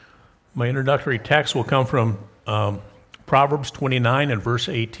My introductory text will come from Proverbs 29 and verse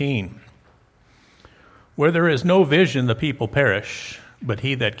 18. Where there is no vision, the people perish, but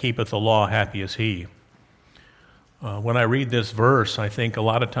he that keepeth the law, happy is he. When I read this verse, I think a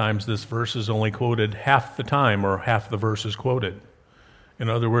lot of times this verse is only quoted half the time, or half the verse is quoted. In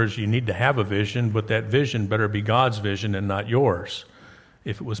other words, you need to have a vision, but that vision better be God's vision and not yours.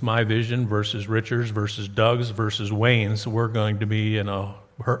 If it was my vision versus Richard's versus Doug's versus Wayne's, we're going to be in a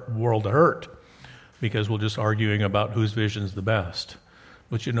world of hurt because we're just arguing about whose vision's the best.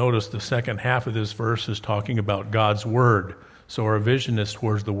 But you notice the second half of this verse is talking about God's word. So our vision is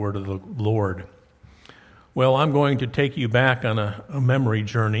towards the word of the Lord. Well, I'm going to take you back on a memory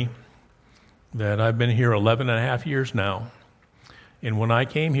journey that I've been here 11 and a half years now. And when I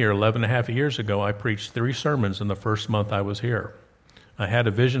came here 11 and a half years ago, I preached 3 sermons in the first month I was here. I had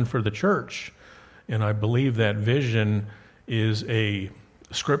a vision for the church, and I believe that vision is a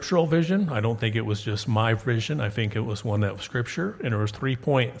scriptural vision. I don't think it was just my vision. I think it was one that was scripture. And there was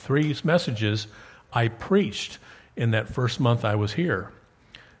 3.3 messages I preached in that first month I was here.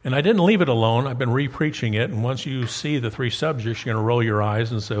 And I didn't leave it alone. I've been re-preaching it. And once you see the 3 subjects, you're going to roll your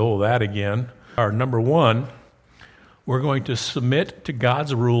eyes and say, oh, that again. Our number 1, we're going to submit to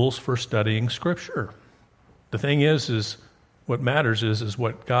God's rules for studying Scripture. The thing is what matters is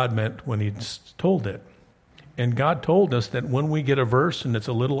what God meant when he told it. And God told us that when we get a verse and it's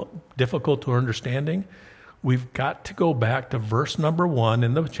a little difficult to understanding, we've got to go back to verse number 1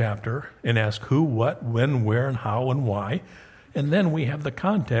 in the chapter and ask who, what, when, where, and how, and why. And then we have the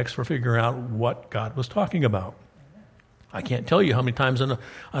context for figuring out what God was talking about. I can't tell you how many times on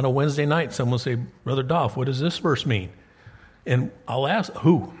a Wednesday night someone will say, Brother Dolph, what does this verse mean? And I'll ask,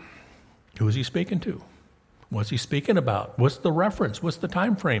 who? Who is he speaking to? What's he speaking about? What's the reference? What's the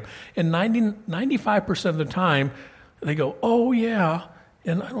time frame? And 95% of the time, they go, oh, yeah,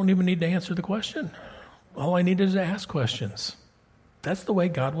 and I don't even need to answer the question. All I need is to ask questions. That's the way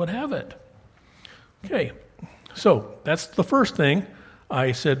God would have it. Okay, so that's the first thing.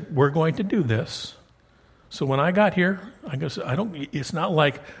 I said, we're going to do this. So when I got here, it's not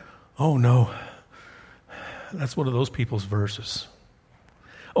like, oh, no, that's one of those people's verses.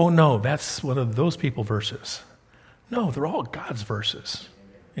 Oh, no, that's one of those people verses. No, they're all God's verses.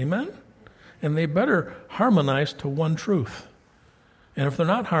 Amen? And they better harmonize to one truth. And if they're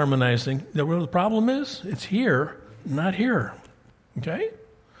not harmonizing, the problem is it's here, not here. Okay?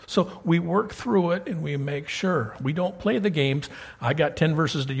 So we work through it and we make sure. We don't play the games. I got 10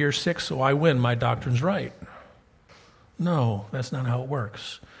 verses to year 6, so I win. My doctrine's right. No, that's not how it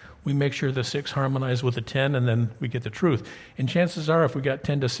works. We make sure the 6 harmonize with the 10, and then we get the truth. And chances are, if we got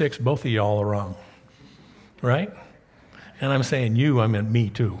 10 to 6, both of y'all are wrong. Right? And I'm saying you, I meant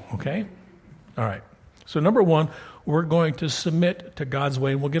me too, okay? All right. So number 1, we're going to submit to God's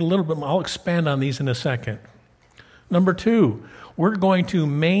way, and we'll get a little bit more. I'll expand on these in a second. Number 2, we're going to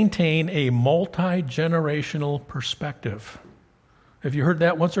maintain a multi-generational perspective. Have you heard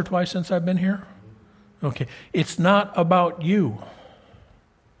that once or twice since I've been here? Okay. It's not about you.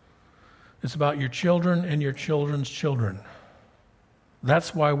 It's about your children and your children's children.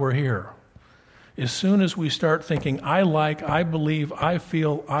 That's why we're here. As soon as we start thinking, I like, I believe, I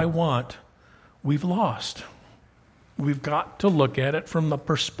feel, I want, we've lost. We've got to look at it from the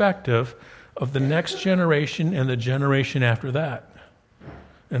perspective of the next generation and the generation after that.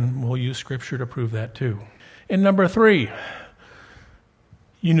 And we'll use Scripture to prove that too. And number 3,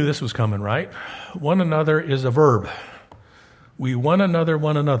 you knew this was coming, right? One another is a verb. We one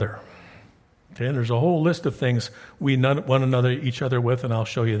another. Okay, and there's a whole list of things we one another, each other with, and I'll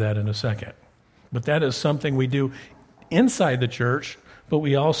show you that in a second. But that is something we do inside the church, but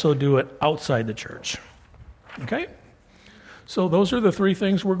we also do it outside the church. Okay? So those are the 3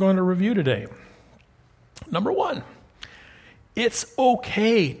 things we're going to review today. Number 1, it's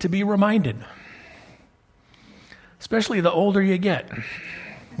okay to be reminded, especially the older you get.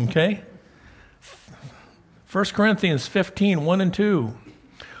 Okay? 1 Corinthians 15, 1 and 2.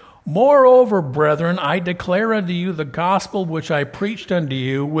 Moreover, brethren, I declare unto you the gospel which I preached unto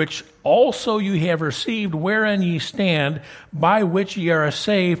you, which also you have received, wherein ye stand, by which ye are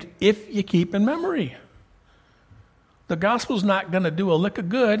saved, if ye keep in memory. The gospel's not going to do a lick of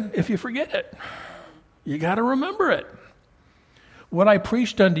good if you forget it. You got to remember it. What I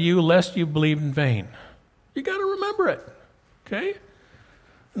preached unto you, lest you believe in vain. You got to remember it. Okay?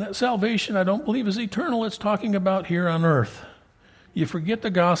 And that salvation, I don't believe, is eternal. It's talking about here on earth. You forget the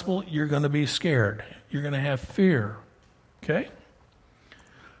gospel, you're going to be scared. You're going to have fear. Okay?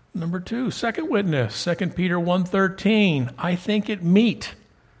 Number 2, second witness, 2 Peter 1:13. I think it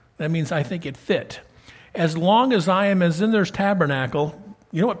That means I think it fit. As long as I am as in this tabernacle,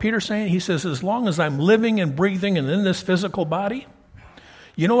 You know what Peter's saying? He says, as long as I'm living and breathing and in this physical body,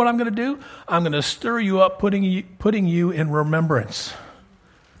 you know what I'm going to do? I'm going to stir you up, putting you in remembrance.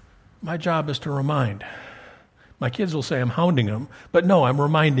 My job is to remind. My kids will say I'm hounding them, but no, I'm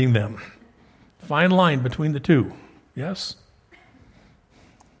reminding them. Fine line between the two. Yes?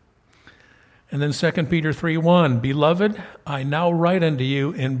 And then 2 Peter 3:1, Beloved, I now write unto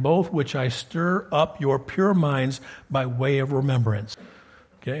you in both which I stir up your pure minds by way of remembrance.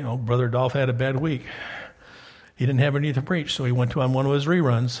 Okay, Brother Dolph had a bad week. He didn't have anything to preach, so he went on one of his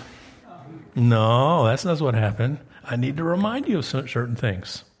reruns. No, that's not what happened. I need to remind you of certain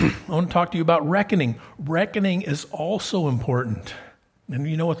things. I want to talk to you about reckoning. Reckoning is also important. And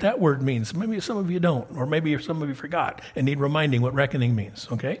you know what that word means. Maybe some of you don't, or maybe some of you forgot and need reminding what reckoning means,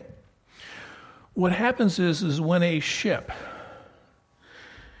 okay? What happens is when a ship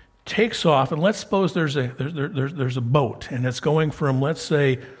takes off, and let's suppose there's a boat, and it's going from, let's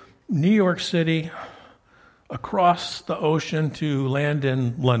say, New York City across the ocean to land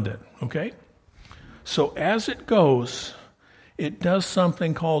in London, okay? So as it goes, it does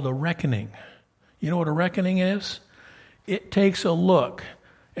something called a reckoning. You know what a reckoning is? It takes a look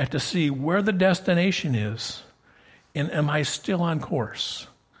to see where the destination is, and am I still on course?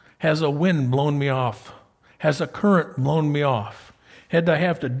 Has a wind blown me off? Has a current blown me off? Had I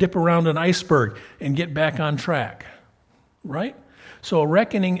have to dip around an iceberg and get back on track? Right? So a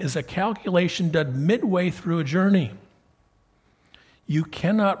reckoning is a calculation done midway through a journey. You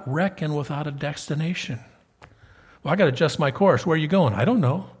cannot reckon without a destination. Well, I got to adjust my course. Where are you going? I don't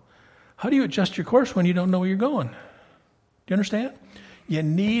know. How do you adjust your course when you don't know where you're going? Do you understand? You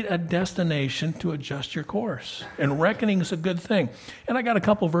need a destination to adjust your course. And reckoning is a good thing. And I got a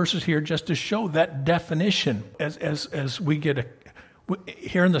couple verses here just to show that definition. As we get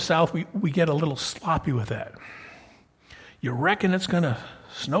here in the South, we get a little sloppy with that. You reckon it's going to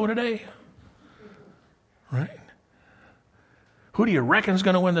snow today? Right? Who do you reckon is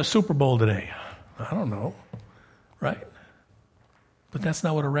going to win the Super Bowl today? I don't know. Right? But that's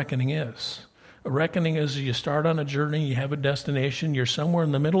not what a reckoning is. A reckoning is you start on a journey, you have a destination, you're somewhere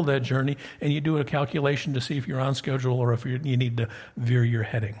in the middle of that journey, and you do a calculation to see if you're on schedule or if you need to veer your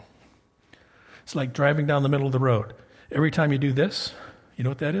heading. It's like driving down the middle of the road. Every time you do this, you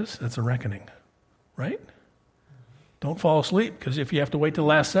know what that is? That's a reckoning. Right? Don't fall asleep, because if you have to wait till the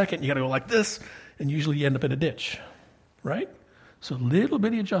last second, you got to go like this, and usually you end up in a ditch. Right? So little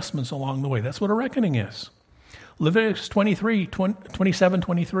bitty adjustments along the way. That's what a reckoning is. Leviticus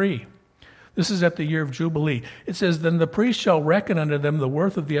 27:23. This is at the year of Jubilee. It says, Then the priest shall reckon unto them the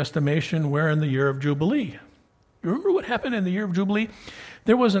worth of the estimation wherein the year of Jubilee. You remember what happened in the year of Jubilee?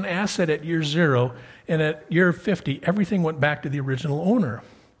 There was an asset at year 0, and at year 50, everything went back to the original owner.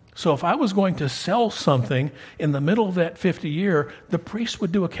 So if I was going to sell something in the middle of that 50 year, the priest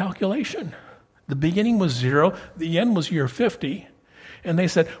would do a calculation. The beginning was 0, the end was year 50. And they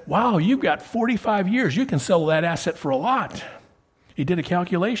said, wow, you've got 45 years. You can sell that asset for a lot. He did a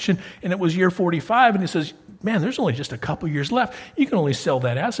calculation, and it was year 45, and he says, man, there's only just a couple years left. You can only sell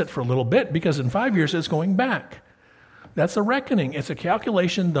that asset for a little bit because in 5 years it's going back. That's a reckoning. It's a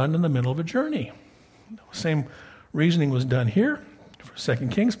calculation done in the middle of a journey. Same reasoning was done here for 2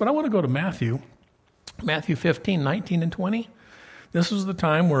 Kings, but I want to go to Matthew 15, 19, and 20. This was the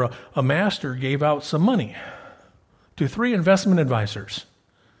time where a master gave out some money to 3 investment advisors.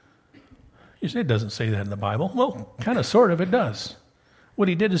 You say it doesn't say that in the Bible. Well, kind of, sort of, it does. What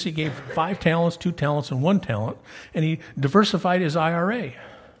he did is he gave 5 talents, 2 talents, and 1 talent, and he diversified his IRA.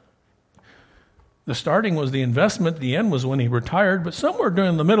 The starting was the investment, the end was when he retired, but somewhere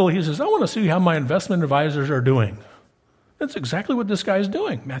during the middle, he says, I want to see how my investment advisors are doing. That's exactly what this guy is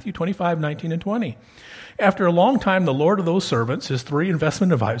doing. Matthew 25, 19, and 20. After a long time, the Lord of those servants, his 3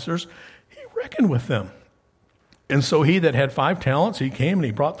 investment advisors, he reckoned with them. And so he that had 5 talents, he came and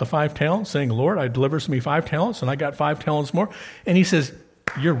he brought the 5 talents, saying, Lord, I delivers me 5 talents, and I got 5 talents more. And he says,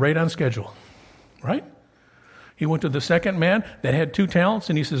 you're right on schedule, right? He went to the second man that had 2 talents,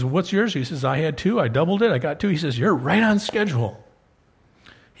 and he says, what's yours? He says, I had 2, I doubled it, I got 2. He says, you're right on schedule.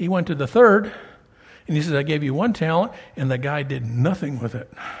 He went to the third, and he says, I gave you 1 talent, and the guy did nothing with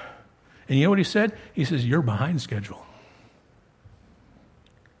it. And you know what he said? He says, you're behind schedule.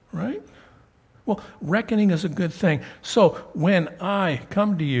 Right? Well, reckoning is a good thing. So when I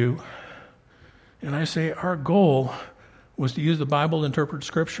come to you and I say our goal was to use the Bible to interpret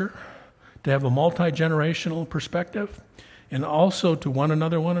Scripture, to have a multi-generational perspective, and also to one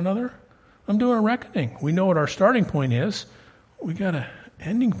another, I'm doing a reckoning. We know what our starting point is. We got an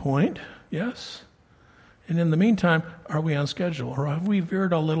ending point, yes? And in the meantime, are we on schedule, or have we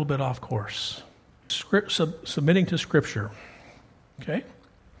veered a little bit off course? Submitting to Scripture, okay?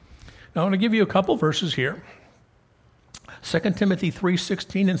 Now, I want to give you a couple verses here. 2 Timothy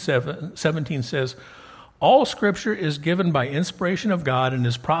 3:16 and 17 says, all Scripture is given by inspiration of God and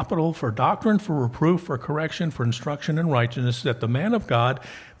is profitable for doctrine, for reproof, for correction, for instruction in righteousness, that the man of God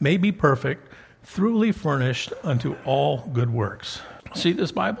may be perfect, thoroughly furnished unto all good works. See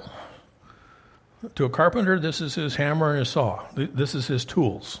this Bible? To a carpenter, this is his hammer and his saw. This is his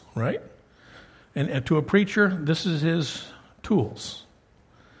tools, right? And to a preacher, this is his tools.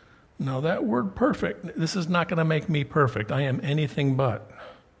 Now that word perfect, this is not going to make me perfect. I am anything but.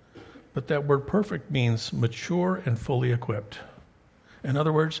 But that word perfect means mature and fully equipped. In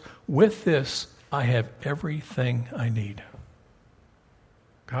other words, with this, I have everything I need.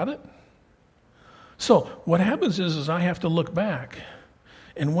 Got it? So what happens is I have to look back.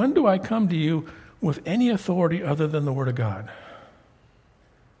 And when do I come to you with any authority other than the Word of God?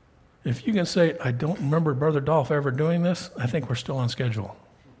 If you can say, I don't remember Brother Dolph ever doing this, I think we're still on schedule.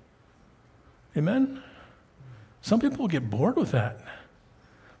 Amen? Some people get bored with that.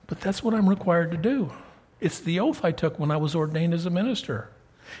 But that's what I'm required to do. It's the oath I took when I was ordained as a minister.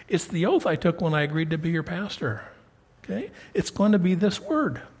 It's the oath I took when I agreed to be your pastor. Okay? It's going to be this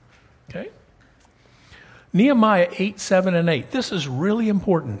word. Okay? Nehemiah 8, 7, and 8. This is really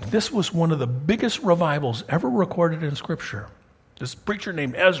important. This was one of the biggest revivals ever recorded in Scripture. This preacher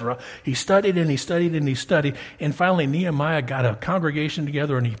named Ezra, he studied and he studied and he studied, and finally Nehemiah got a congregation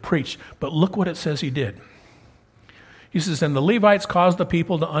together and he preached. But look what it says he did. He says, and the Levites caused the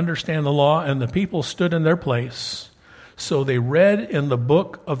people to understand the law, and the people stood in their place. So they read in the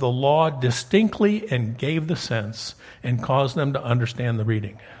book of the law distinctly and gave the sense and caused them to understand the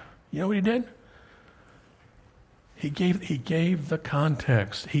reading. You know what he did? He gave the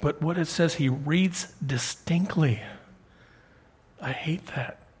context. But what it says, he reads distinctly. I hate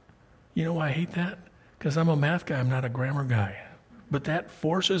that. You know why I hate that? Because I'm a math guy, I'm not a grammar guy. But that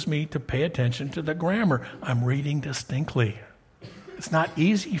forces me to pay attention to the grammar. I'm reading distinctly. It's not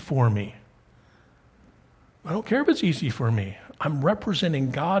easy for me. I don't care if it's easy for me. I'm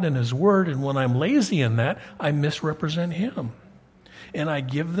representing God and His Word, and when I'm lazy in that, I misrepresent Him. And I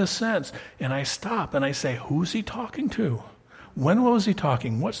give the sense, and I stop, and I say, who's He talking to? When was He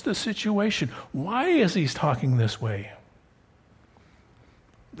talking? What's the situation? Why is He talking this way?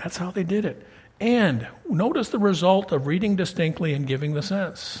 That's how they did it. And notice the result of reading distinctly and giving the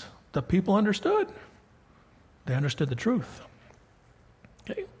sense. The people understood. They understood the truth.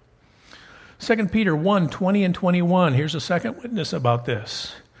 Okay. 2 Peter 1, 20 and 21. Here's a second witness about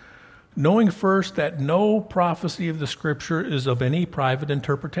this. Knowing first that no prophecy of the Scripture is of any private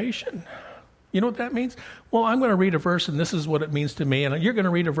interpretation. You know what that means? Well, I'm going to read a verse and this is what it means to me, and you're going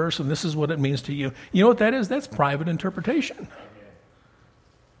to read a verse and this is what it means to you. You know what that is? That's private interpretation.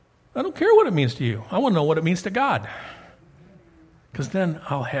 I don't care what it means to you. I want to know what it means to God. Because then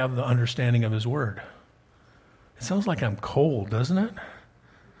I'll have the understanding of His Word. It sounds like I'm cold, doesn't it?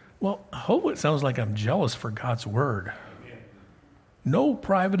 Well, I hope it sounds like I'm jealous for God's Word. No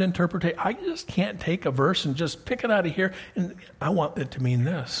private interpretation. I just can't take a verse and just pick it out of here and I want it to mean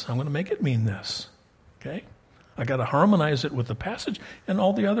this. I'm going to make it mean this. Okay? I got to harmonize it with the passage and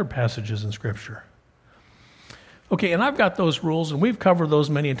all the other passages in Scripture. Okay, and I've got those rules, and we've covered those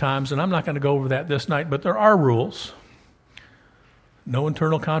many times, and I'm not going to go over that this night, but there are rules. No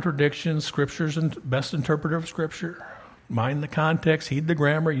internal contradictions, Scripture's best interpreter of Scripture. Mind the context, heed the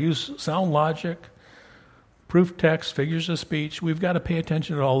grammar, use sound logic, proof text, figures of speech. We've got to pay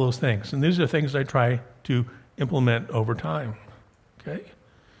attention to all those things, and these are things I try to implement over time. Okay?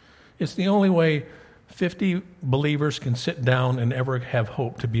 It's the only way 50 believers can sit down and ever have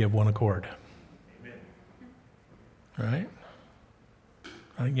hope to be of one accord. Right?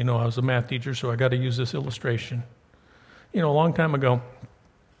 I was a math teacher, so I got to use this illustration. A long time ago,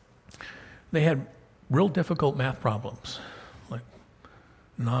 they had real difficult math problems, like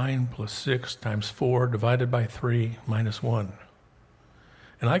 9 plus 6 times 4 divided by 3 minus 1.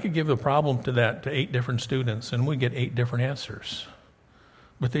 And I could give a problem to that to 8 different students, and we get 8 different answers.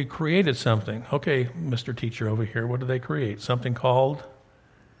 But they created something. Okay, Mr. Teacher over here, what did they create? Something called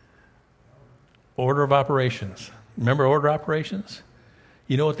order of operations. Remember order operations?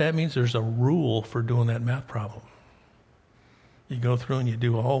 You know what that means? There's a rule for doing that math problem. You go through and you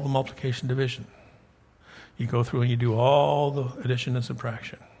do all the multiplication, division. You go through and you do all the addition and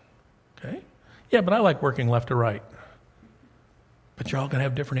subtraction. Okay? Yeah, but I like working left to right. But you're all going to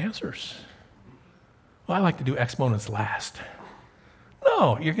have different answers. Well, I like to do exponents last.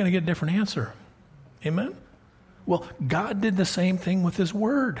 No, you're going to get a different answer. Amen? Well, God did the same thing with His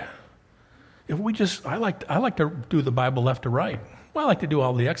Word. I like to do the Bible left to right. Well, I like to do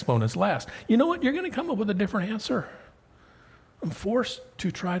all the exponents last. You know what? You're going to come up with a different answer. I'm forced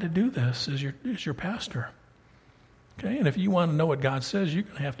to try to do this as your pastor. Okay? And if you want to know what God says, you're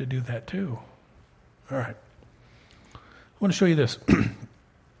going to have to do that too. All right. I want to show you this.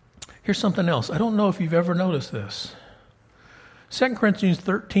 Here's something else. I don't know if you've ever noticed this. 2 Corinthians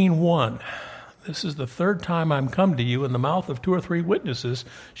 13:1. This is the third time I'm come to you. In the mouth of 2 or 3 witnesses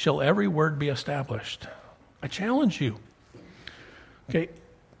shall every word be established. I challenge you. Okay,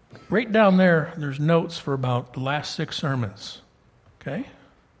 right down there, there's notes for about the last 6 sermons. Okay?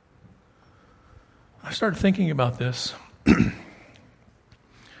 I started thinking about this. I've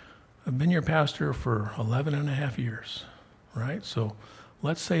been your pastor for 11 and a half years, right? So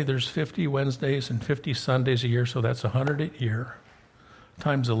let's say there's 50 Wednesdays and 50 Sundays a year, so that's 100 a year,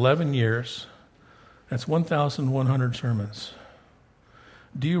 times 11 years. That's 1,100 sermons.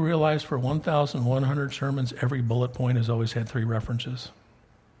 Do you realize for 1,100 sermons, every bullet point has always had 3 references?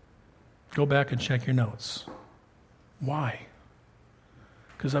 Go back and check your notes. Why?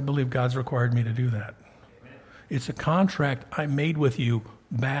 Because I believe God's required me to do that. It's a contract I made with you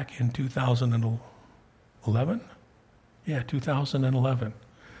back in 2011? Yeah, 2011.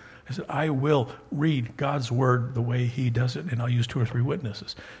 I said, I will read God's word the way he does it, and I'll use 2 or 3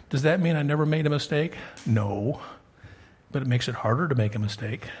 witnesses. Does that mean I never made a mistake? No. But it makes it harder to make a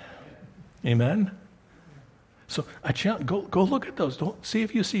mistake. Amen? So I challenge, go look at those. Don't see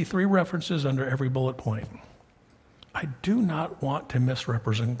if you see 3 references under every bullet point. I do not want to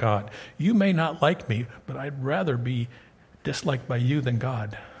misrepresent God. You may not like me, but I'd rather be disliked by you than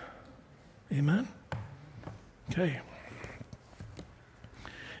God. Amen? Okay.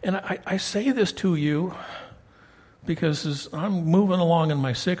 And I say this to you because as I'm moving along in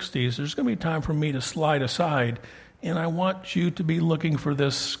my 60s, there's going to be time for me to slide aside, and I want you to be looking for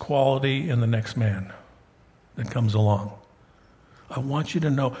this quality in the next man that comes along. I want you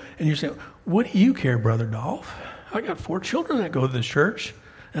to know. And you're saying, what do you care, Brother Dolph? I got 4 children that go to this church,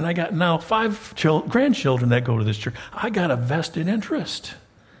 and I got now 5 grandchildren that go to this church. I got a vested interest.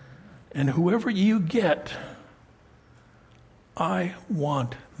 And whoever you get, I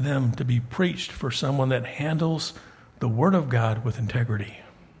want them to be preached for someone that handles the Word of God with integrity.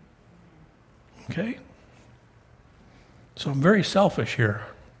 Okay? So I'm very selfish here,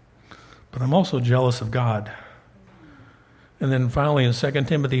 but I'm also jealous of God. And then finally in 2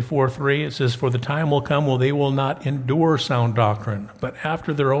 Timothy 4:3, it says, for the time will come when they will not endure sound doctrine, but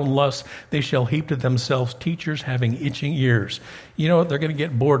after their own lusts they shall heap to themselves teachers having itching ears. You know what? They're going to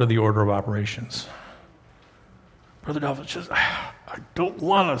get bored of the order of operations. Brother Dolph, it's just, I don't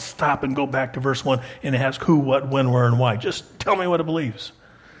want to stop and go back to verse 1 and ask who, what, when, where, and why. Just tell me what it believes.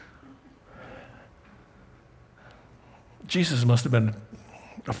 Jesus must have been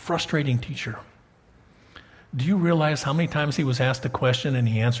a frustrating teacher. Do you realize how many times he was asked a question and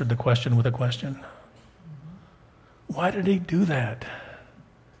he answered the question with a question? Why did he do that?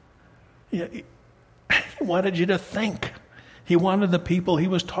 He wanted you to think. He wanted the people he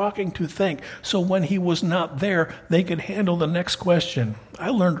was talking to think. So when he was not there, they could handle the next question. I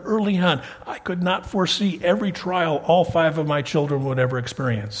learned early on, I could not foresee every trial all 5 of my children would ever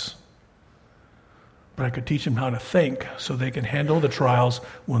experience. But I could teach them how to think so they could handle the trials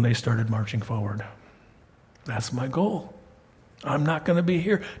when they started marching forward. That's my goal. I'm not going to be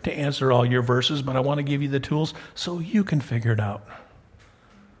here to answer all your verses, but I want to give you the tools so you can figure it out.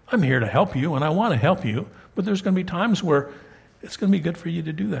 I'm here to help you, and I want to help you, but there's going to be times where it's going to be good for you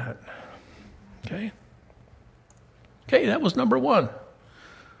to do that. Okay? Okay, that was number 1.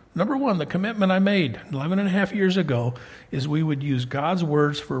 Number 1, the commitment I made 11 and a half years ago is we would use God's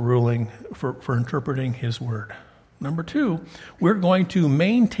words for ruling, for interpreting his word. Number 2, we're going to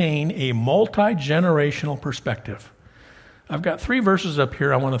maintain a multi-generational perspective. I've got 3 verses up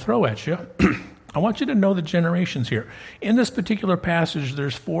here I want to throw at you. I want you to know the generations here. In this particular passage,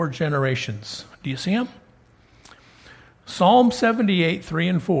 there's 4 generations. Do you see them? Psalm 78, 3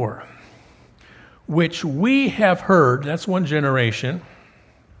 and 4. Which we have heard, that's 1 generation.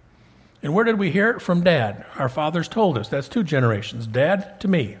 And where did we hear it? From Dad. Our fathers told us. That's 2 generations. Dad to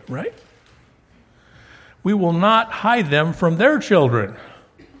me, right? We will not hide them from their children.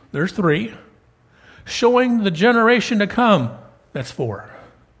 There's 3. Showing the generation to come. That's 4.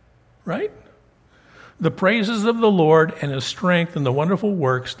 Right? The praises of the Lord and his strength and the wonderful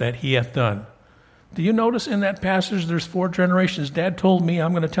works that he hath done. Do you notice in that passage there's 4 generations? Dad told me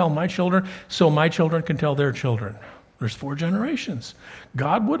I'm going to tell my children so my children can tell their children. There's 4 generations.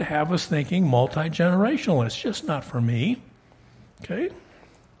 God would have us thinking multi-generational. It's just not for me. Okay?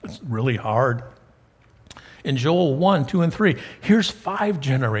 It's really hard. In Joel 1, 2, and 3, here's 5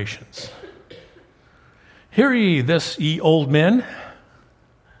 generations. Hear ye this, ye old men.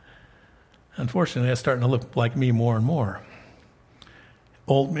 Unfortunately, that's starting to look like me more and more.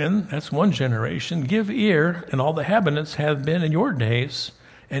 old men, that's one generation, give ear, and all the inhabitants have been in your days,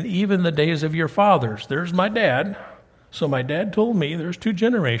 and even the days of your fathers. There's my dad. So my dad told me there's 2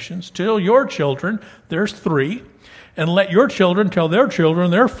 generations. Till your children, there's 3. And let your children tell their children,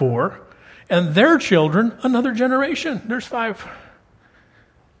 there are 4. And their children, another generation. There's 5.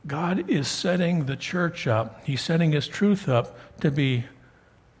 God is setting the church up. He's setting his truth up to be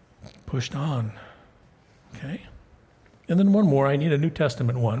pushed on. Okay? And then one more. I need a New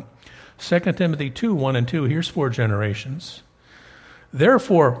Testament one. 2 Timothy 2, 1 and 2. Here's 4 generations.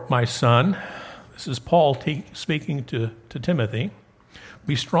 Therefore, my son, this is Paul speaking to Timothy,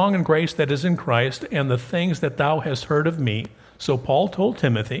 be strong in grace that is in Christ and the things that thou hast heard of me. So Paul told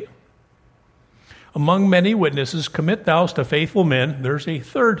Timothy, among many witnesses, commit thou to faithful men. There's a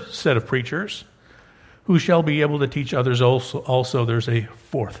 3rd set of preachers who shall be able to teach others also. There's a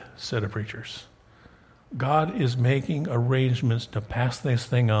 4th set of preachers. God is making arrangements to pass this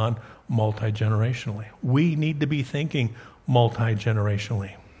thing on multi-generationally. We need to be thinking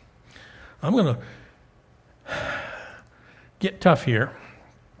multi-generationally. I'm going to get tough here.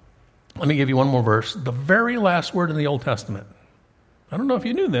 Let me give you one more verse. The very last word in the Old Testament. I don't know if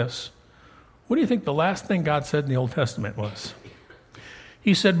you knew this. What do you think the last thing God said in the Old Testament was?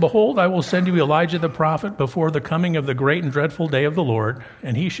 He said, behold, I will send you Elijah the prophet before the coming of the great and dreadful day of the Lord,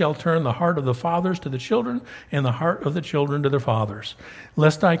 and he shall turn the heart of the fathers to the children, and the heart of the children to their fathers,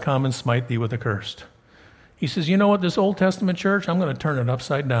 lest I come and smite thee with a curse. He says, you know what, this Old Testament church, I'm going to turn it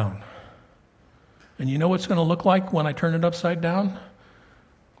upside down. And you know what it's going to look like when I turn it upside down?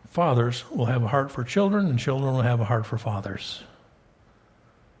 Fathers will have a heart for children, and children will have a heart for fathers.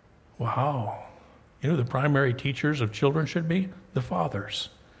 Wow. You know who the primary teachers of children should be? The fathers.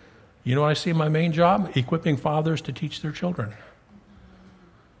 You know what I see my main job? Equipping fathers to teach their children.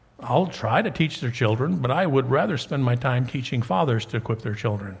 I'll try to teach their children, but I would rather spend my time teaching fathers to equip their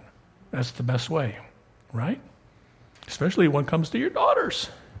children. That's the best way, right? Especially when it comes to your daughters.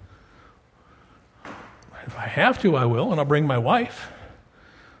 If I have to, I will, and I'll bring my wife.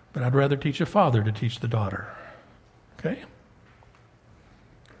 But I'd rather teach a father to teach the daughter. Okay?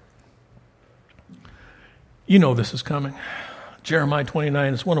 You know this is coming. Jeremiah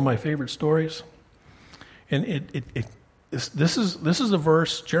 29 is one of my favorite stories. And this is a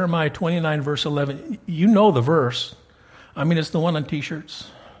verse, Jeremiah 29, verse 11. You know the verse. I mean, it's the one on T-shirts.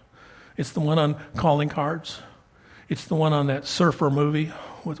 It's the one on calling cards. It's the one on that surfer movie.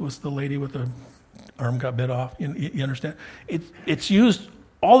 What was the lady with the arm got bit off? You understand? It's used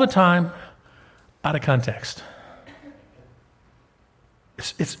all the time out of context.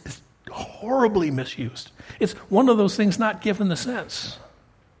 It's horribly misused. It's one of those things not given the sense.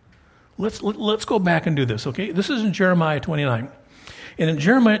 Let's go back and do this, okay? This is in Jeremiah 29. And in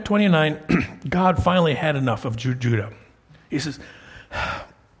Jeremiah 29, God finally had enough of Judah. He says,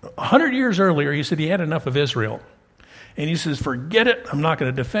 100 years earlier, he said he had enough of Israel. And he says, forget it, I'm not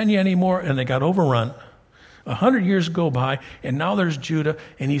going to defend you anymore. And they got overrun. 100 years go by, and now there's Judah,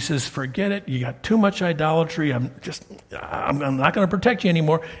 and he says, forget it, you got too much idolatry, I'm not going to protect you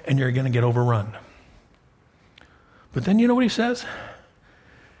anymore, and you're going to get overrun. But then you know what he says?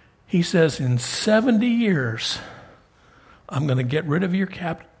 He says, in 70 years, I'm going to get rid of your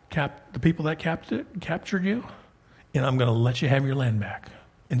the people that captured you, and I'm going to let you have your land back.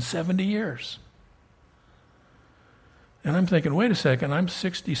 In 70 years. And I'm thinking, wait a second, I'm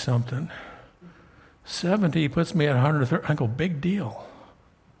 60-something. 70 puts me at 130. I go, big deal.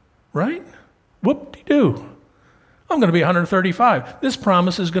 Right? Whoop-de-doo. I'm going to be 135. This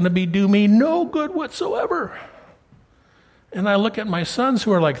promise is going to do me no good whatsoever. And I look at my sons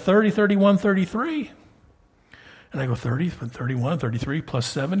who are like 30, 31, 33. And I go, 30, 31, 33 plus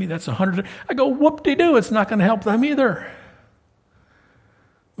 70, that's 100. I go, whoop-de-doo. It's not going to help them either.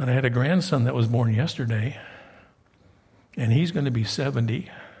 But I had a grandson that was born yesterday. And he's going to be 70.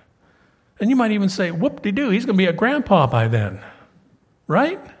 And you might even say, whoop-de-doo, he's going to be a grandpa by then.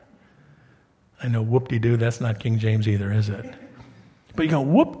 Right? I know whoop-de-doo, that's not King James either, is it? But you go,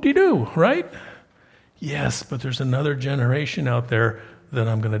 whoop-de-doo, right? Yes, but there's another generation out there that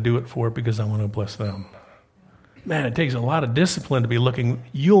I'm going to do it for because I want to bless them. Man, it takes a lot of discipline to be looking.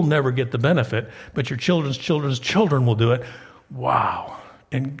 You'll never get the benefit, but your children's children's children will do it. Wow.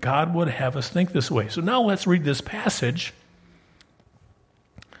 And God would have us think this way. So now let's read this passage.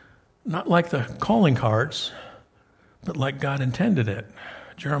 Not like the calling cards, but like God intended it.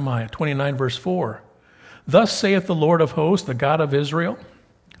 Jeremiah 29, verse 4. Thus saith the Lord of hosts, the God of Israel,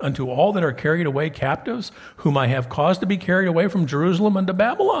 unto all that are carried away captives, whom I have caused to be carried away from Jerusalem unto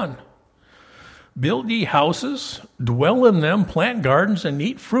Babylon. Build ye houses, dwell in them, plant gardens, and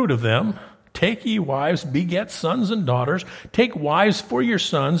eat fruit of them. Take ye wives, beget sons and daughters. Take wives for your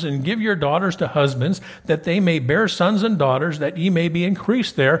sons, and give your daughters to husbands, that they may bear sons and daughters, that ye may be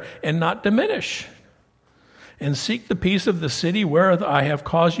increased there, and not diminish. And seek the peace of the city where I have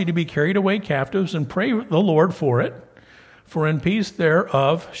caused you to be carried away captives, and pray the Lord for it. For in peace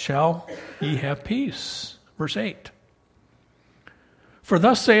thereof shall ye have peace. Verse 8. For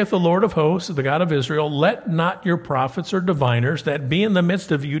thus saith the Lord of hosts, the God of Israel, let not your prophets or diviners that be in the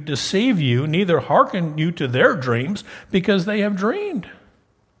midst of you deceive you, neither hearken you to their dreams, because they have dreamed.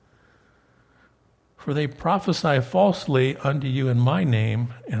 For they prophesy falsely unto you in my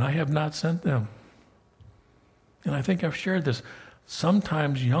name, and I have not sent them. And I think I've shared this.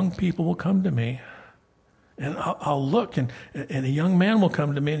 Sometimes young people will come to me, and I'll look, and a young man will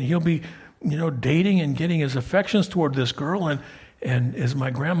come to me, and he'll be, dating and getting his affections toward this girl, and as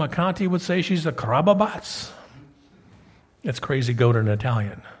my grandma Conti would say, she's a Karababats. It's crazy goat in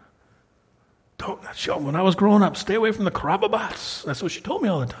Italian. When I was growing up, stay away from the Karababats. That's what she told me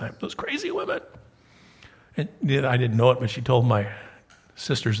all the time. Those crazy women. And I didn't know it, but she told my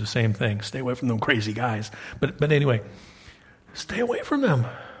sisters the same thing. Stay away from them crazy guys. But anyway, stay away from them,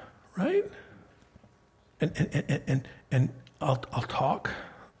 right? And I'll talk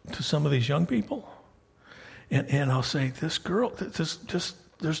to some of these young people. And I'll say, this girl,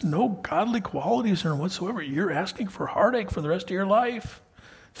 there's no godly qualities in her whatsoever. You're asking for heartache for the rest of your life.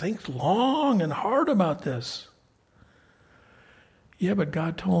 Think long and hard about this. Yeah, but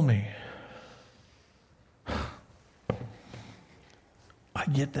God told me. I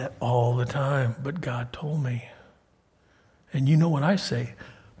get that all the time, but God told me. And you know what I say?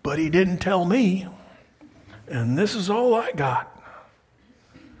 But he didn't tell me. And this is all I got.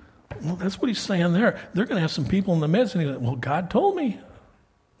 Well, that's what he's saying there. They're going to have some people in the midst, and he's like, well, God told me.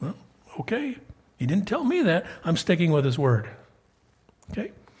 Well, okay. He didn't tell me that. I'm sticking with his word.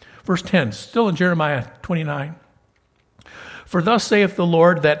 Okay. Verse 10, still in Jeremiah 29. For thus saith the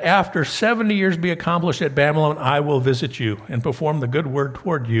Lord, that after 70 years be accomplished at Babylon, I will visit you and perform the good word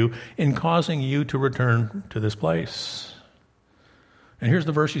toward you in causing you to return to this place. And here's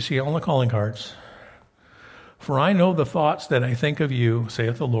the verse you see on the calling cards. For I know the thoughts that I think of you,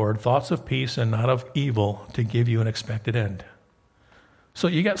 saith the Lord, thoughts of peace and not of evil, to give you an expected end. So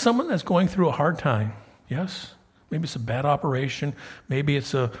you got someone that's going through a hard time, yes? Maybe it's a bad operation, maybe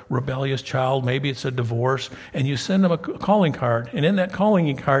it's a rebellious child, maybe it's a divorce, and you send them a calling card, and in that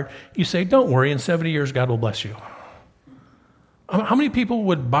calling card, you say, don't worry, in 70 years, God will bless you. How many people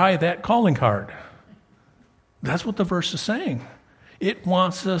would buy that calling card? That's what the verse is saying. It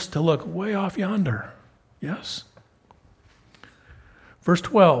wants us to look way off yonder. Yes. Verse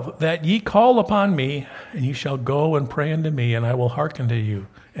 12, that ye call upon me, and ye shall go and pray unto me, and I will hearken to you,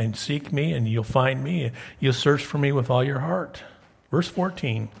 and seek me, and you'll find me, and you'll search for me with all your heart. Verse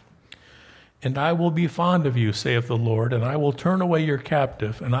 14, and I will be fond of you, saith the Lord, and I will turn away your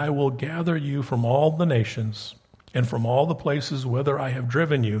captive, and I will gather you from all the nations, and from all the places whither I have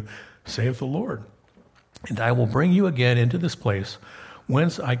driven you, saith the Lord. And I will bring you again into this place,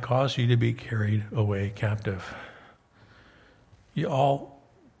 whence I caused you to be carried away captive.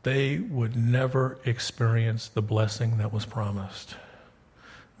 They would never experience the blessing that was promised.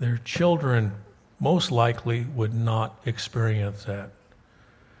 Their children most likely would not experience that.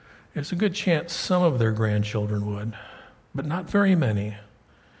 It's a good chance some of their grandchildren would, but not very many.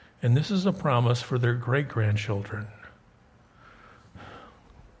 And this is a promise for their great-grandchildren.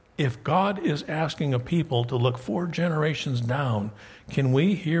 If God is asking a people to look 4 generations down, can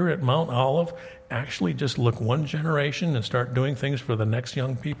we here at Mount Olive actually just look 1 generation and start doing things for the next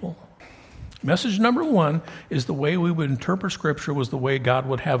young people? Message number 1 is the way we would interpret Scripture was the way God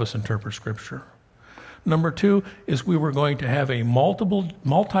would have us interpret Scripture. Number 2 is we were going to have a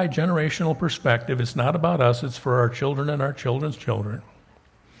multi-generational perspective. It's not about us, it's for our children and our children's children.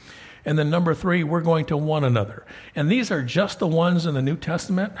 And then number 3, we're going to one another. And these are just the ones in the New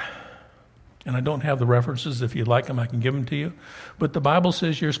Testament. And I don't have the references. If you'd like them, I can give them to you. But the Bible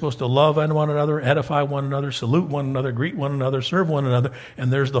says you're supposed to love one another, edify one another, salute one another, greet one another, serve one another.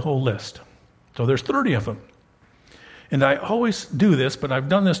 And there's the whole list. So there's 30 of them. And I always do this, but I've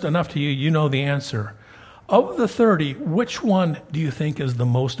done this enough to you, you know the answer. Of the 30, which one do you think is the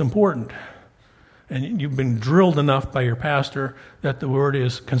most important? And you've been drilled enough by your pastor that the word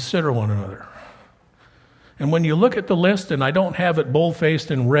is consider one another. And when you look at the list, and I don't have it bold-faced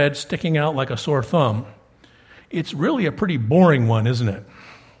in red sticking out like a sore thumb, it's really a pretty boring one, isn't it?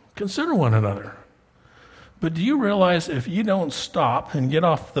 Consider one another. But do you realize if you don't stop and get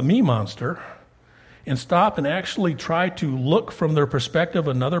off the me monster and stop and actually try to look from their perspective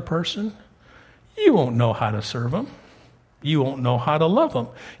another person, you won't know how to serve them. You won't know how to love them.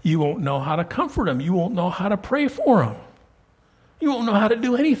 You won't know how to comfort them. You won't know how to pray for them. You won't know how to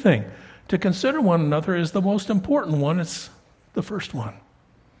do anything. To consider one another is the most important one. It's the first one.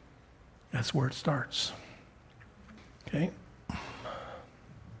 That's where it starts. Okay?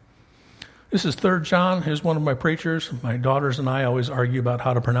 This is 3 John. Here's one of my preachers. My daughters and I always argue about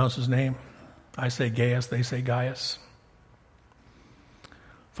how to pronounce his name. I say Gaius, they say Gaius.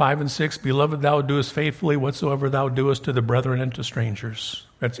 5 and 6, Beloved, thou doest faithfully whatsoever thou doest to the brethren and to strangers.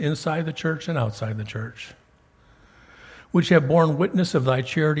 That's inside the church and outside the church. Which have borne witness of thy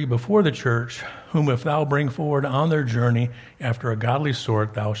charity before the church, whom if thou bring forward on their journey after a godly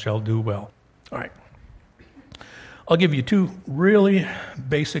sort, thou shalt do well. All right. I'll give you 2 really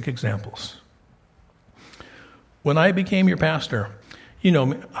basic examples. When I became your pastor, you know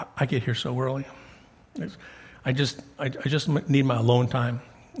me, I get here so early. I just need my alone time.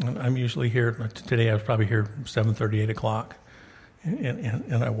 I'm usually here. Today I was probably here 7:30, 8 o'clock,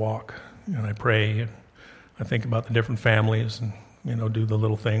 and I walk and I pray and I think about the different families and do the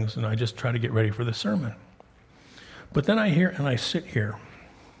little things, and I just try to get ready for the sermon. But then I sit here,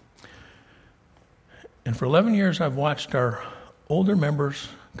 and for 11 years I've watched our older members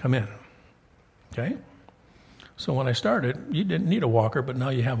come in. Okay, so when I started, you didn't need a walker, but now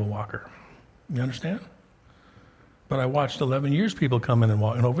you have a walker. You understand? But I watched 11 years people come in and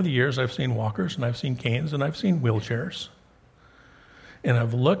walk. And over the years, I've seen walkers, and I've seen canes, and I've seen wheelchairs. And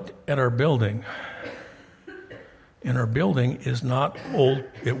I've looked at our building, and our building is not old.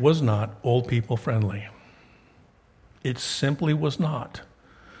 It was not old people friendly. It simply was not.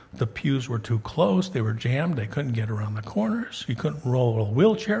 The pews were too close. They were jammed. They couldn't get around the corners. You couldn't roll a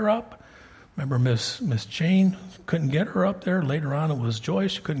wheelchair up. Remember Miss Jane? Couldn't get her up there. Later on, it was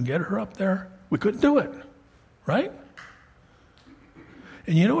Joyce. You couldn't get her up there. We couldn't do it. Right?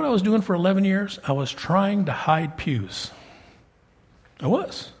 And you know what I was doing for 11 years? I was trying to hide pews. I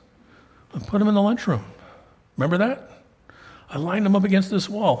was. I put them in the lunchroom. Remember that? I lined them up against this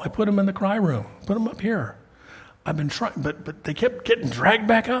wall. I put them in the cry room. Put them up here. I've been trying, but they kept getting dragged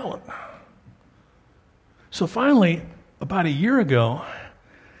back out. So finally, about a year ago,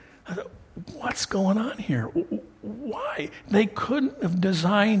 I thought, what's going on here? Why? They couldn't have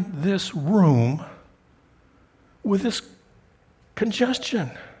designed this room with this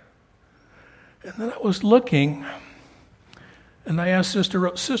congestion. And then I was looking, and I asked Sister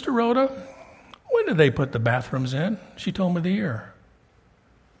Rhoda, when did they put the bathrooms in? She told me the year.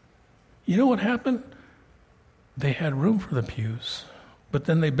 You know what happened? They had room for the pews, but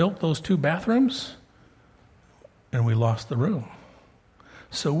then they built those 2 bathrooms, and we lost the room.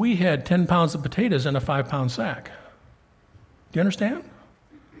 So we had 10 pounds of potatoes in a 5-pound sack. Do you understand?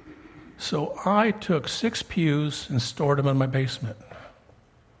 So I took 6 pews and stored them in my basement.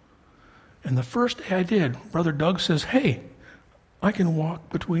 And the first day I did, Brother Doug says, hey, I can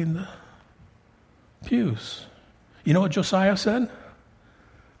walk between the pews. You know what Josiah said?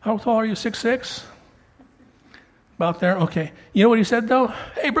 How tall are you, 6'6"? About there? Okay. You know what he said, though?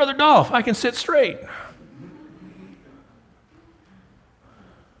 Hey, Brother Dolph, I can sit straight.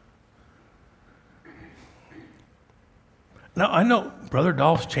 Now, I know Brother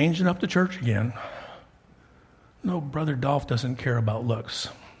Dolph's changing up the church again. No, Brother Dolph doesn't care about looks.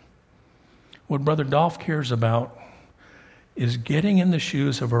 What Brother Dolph cares about is getting in the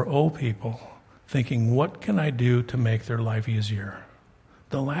shoes of our old people, thinking, what can I do to make their life easier?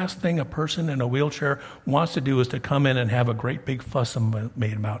 The last thing a person in a wheelchair wants to do is to come in and have a great big fuss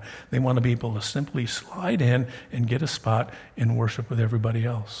made about. They want to be able to simply slide in and get a spot and worship with everybody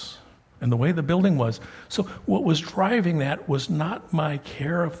else. And the way the building was. So what was driving that was not my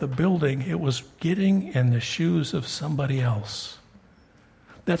care of the building. It was getting in the shoes of somebody else.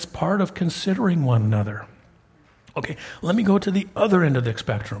 That's part of considering one another. Okay, let me go to the other end of the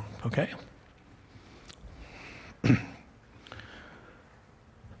spectrum, okay?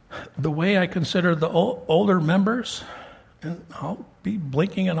 The way I consider the older members, and I'll be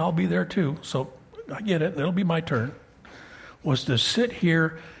blinking and I'll be there too, so I get it, it'll be my turn, was to sit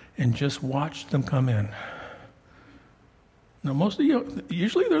here and just watch them come in. Now, most of you,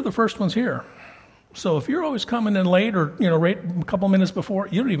 usually they're the first ones here. So if you're always coming in late or, right a couple minutes before,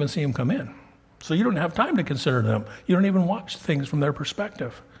 you don't even see them come in. So you don't have time to consider them. You don't even watch things from their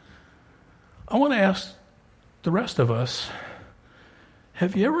perspective. I want to ask the rest of us,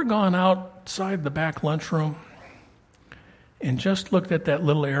 have you ever gone outside the back lunchroom and just looked at that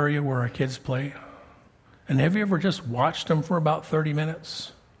little area where our kids play? And have you ever just watched them for about 30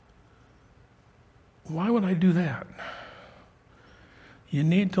 minutes? Why would I do that? You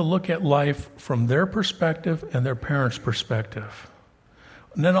need to look at life from their perspective and their parents' perspective.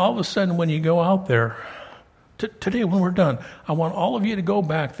 And then all of a sudden, when you go out there today when we're done, I want all of you to go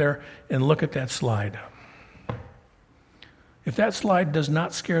back there and look at that slide. If that slide does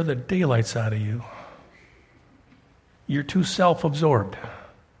not scare the daylights out of you, you're too self-absorbed.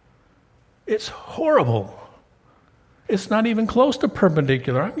 It's horrible. It's not even close to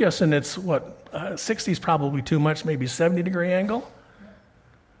perpendicular. I'm guessing it's 60 is probably too much, maybe 70-degree angle.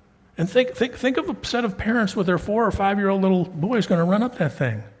 And think of a set of parents with their 4 or 5-year-old little boys going to run up that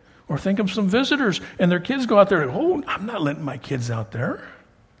thing. Or think of some visitors and their kids go out there and, oh, I'm not letting my kids out there.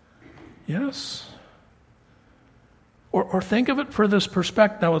 Yes. Or think of it for this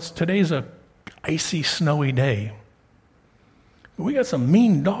perspective. Now, today's a icy, snowy day. We got some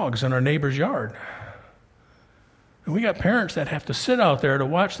mean dogs in our neighbor's yard. And we got parents that have to sit out there to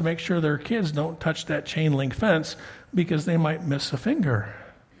watch to make sure their kids don't touch that chain link fence because they might miss a finger.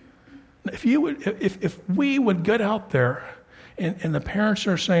 If we would get out there and the parents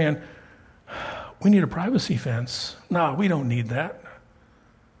are saying, we need a privacy fence. No, we don't need that.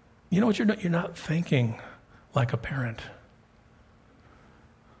 You know what you're doing? You're not thinking like a parent.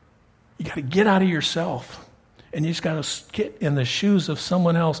 You got to get out of yourself. And you just got to get in the shoes of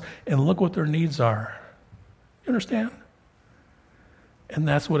someone else and look what their needs are. You understand? And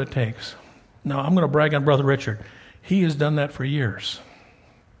that's what it takes. Now, I'm going to brag on Brother Richard. He has done that for years.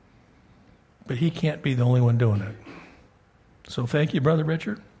 But he can't be the only one doing it. So thank you, Brother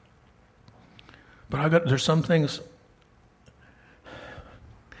Richard. But there's some things.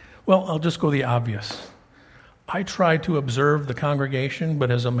 Well, I'll just go the obvious. I try to observe the congregation,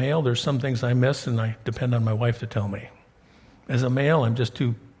 but as a male, there's some things I miss, and I depend on my wife to tell me. As a male, I'm just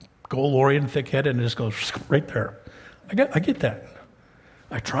too goal-oriented, thick-headed, and it just goes right there. I get that.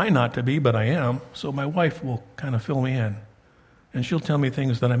 I try not to be, but I am, so my wife will kind of fill me in, and she'll tell me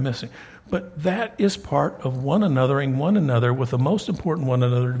things that I'm missing. But that is part of one anothering one another, with the most important one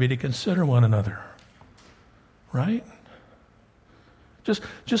another to be to consider one another. Right?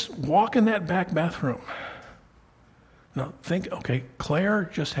 Just walk in that back bathroom. Now think, okay, Claire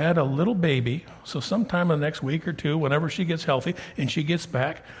just had a little baby, so sometime in the next week or two, whenever she gets healthy and she gets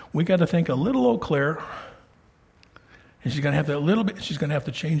back, we got to think of little old Claire, and she's going to have that little bit, she's going to have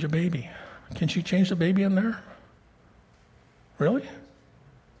to change a baby. Can she change the baby in there? Really?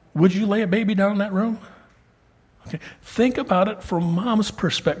 Would you lay a baby down in that room? Okay. Think about it from mom's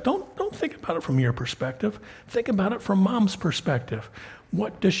perspective. Don't think about it from your perspective. Think about it from mom's perspective.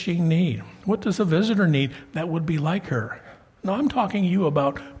 What does she need? What does a visitor need that would be like her? Now, I'm talking to you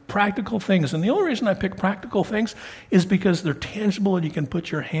about practical things. And the only reason I pick practical things is because they're tangible and you can put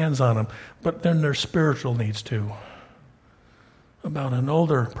your hands on them. But then there's spiritual needs too. About an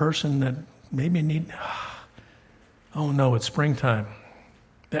older person that maybe oh no, it's springtime.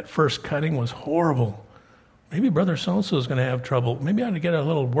 That first cutting was horrible. Maybe Brother so-and-so is going to have trouble. Maybe I ought to get a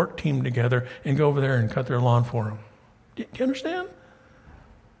little work team together and go over there and cut their lawn for them. Do you understand?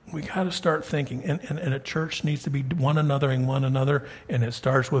 We got to start thinking, and a church needs to be one anothering one another, and it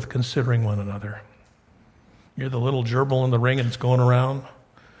starts with considering one another. You're the little gerbil in the ring and it's going around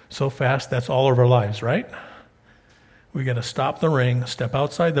so fast, that's all of our lives, right? We got to stop the ring, step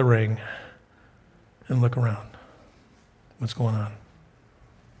outside the ring, and look around. What's going on?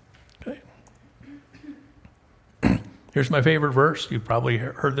 Okay. Here's my favorite verse. You've probably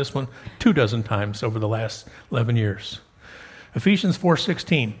heard this one 24 times over the last 11 years. Ephesians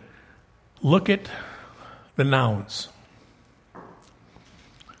 4:16. Look at the nouns.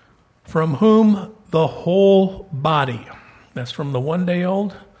 From whom the whole body, that's from the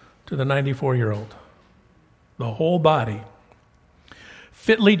 1-day-old to the 94-year-old, the whole body,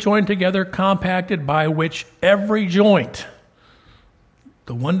 fitly joined together, compacted, by which every joint,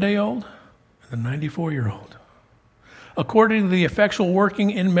 the 1-day-old and the 94-year-old, according to the effectual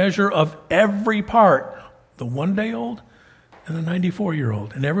working in measure of every part, the 1-day-old and the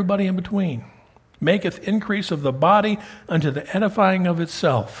 94-year-old, and everybody in between, maketh increase of the body unto the edifying of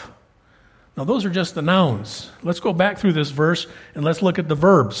itself. Now, those are just the nouns. Let's go back through this verse, and let's look at the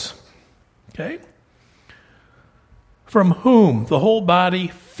verbs. Okay? From whom the whole body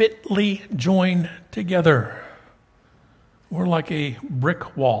fitly joined together. We're like a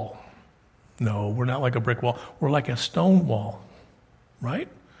brick wall. No, we're not like a brick wall. We're like a stone wall, right?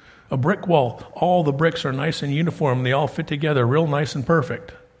 A brick wall, all the bricks are nice and uniform. They all fit together real nice and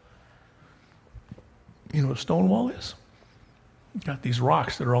perfect. You know what a stone wall is? You've got these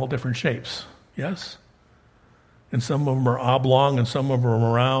rocks that are all different shapes, yes? And some of them are oblong, and some of them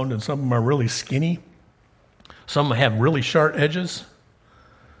are round, and some of them are really skinny. Some have really sharp edges.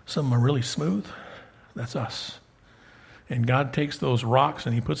 Some are really smooth. That's us. And God takes those rocks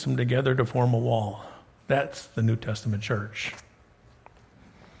and he puts them together to form a wall. That's the New Testament church.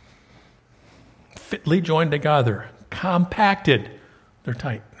 fitly joined together, compacted. They're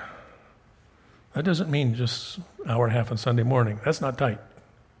tight. That doesn't mean just an hour and a half on Sunday morning. That's not tight.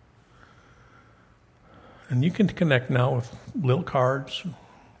 And you can connect now with little cards,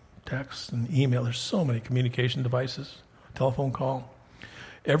 text, and email. There's so many communication devices, telephone call.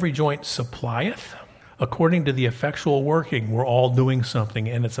 Every joint supplieth. According to the effectual working, we're all doing something,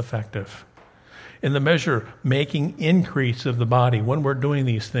 and it's effective. In the measure, making increase of the body, when we're doing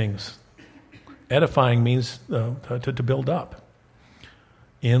these things, edifying means to build up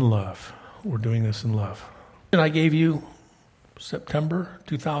in love. We're doing this in love. And I gave you September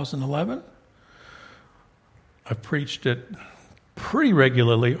 2011. I've preached it pretty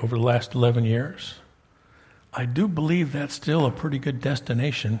regularly over the last 11 years. I do believe that's still a pretty good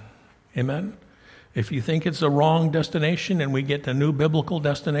destination. Amen? If you think it's a wrong destination and we get a new biblical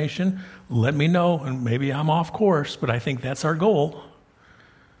destination, let me know, and maybe I'm off course, but I think that's our goal.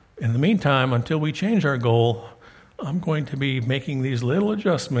 In the meantime, until we change our goal, I'm going to be making these little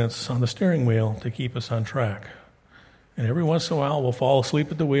adjustments on the steering wheel to keep us on track. And every once in a while, we'll fall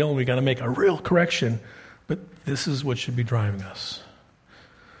asleep at the wheel, and we got to make a real correction, but this is what should be driving us.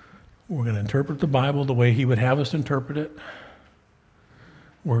 We're going to interpret the Bible the way He would have us interpret it.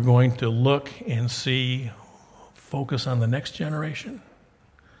 We're going to look and see, focus on the next generation.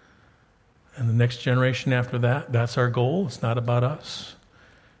 And the next generation after that, that's our goal. It's not about us.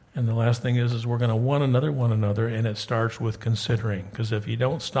 And the last thing is we're going to one another, and it starts with considering. Because if you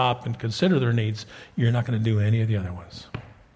don't stop and consider their needs, you're not going to do any of the other ones.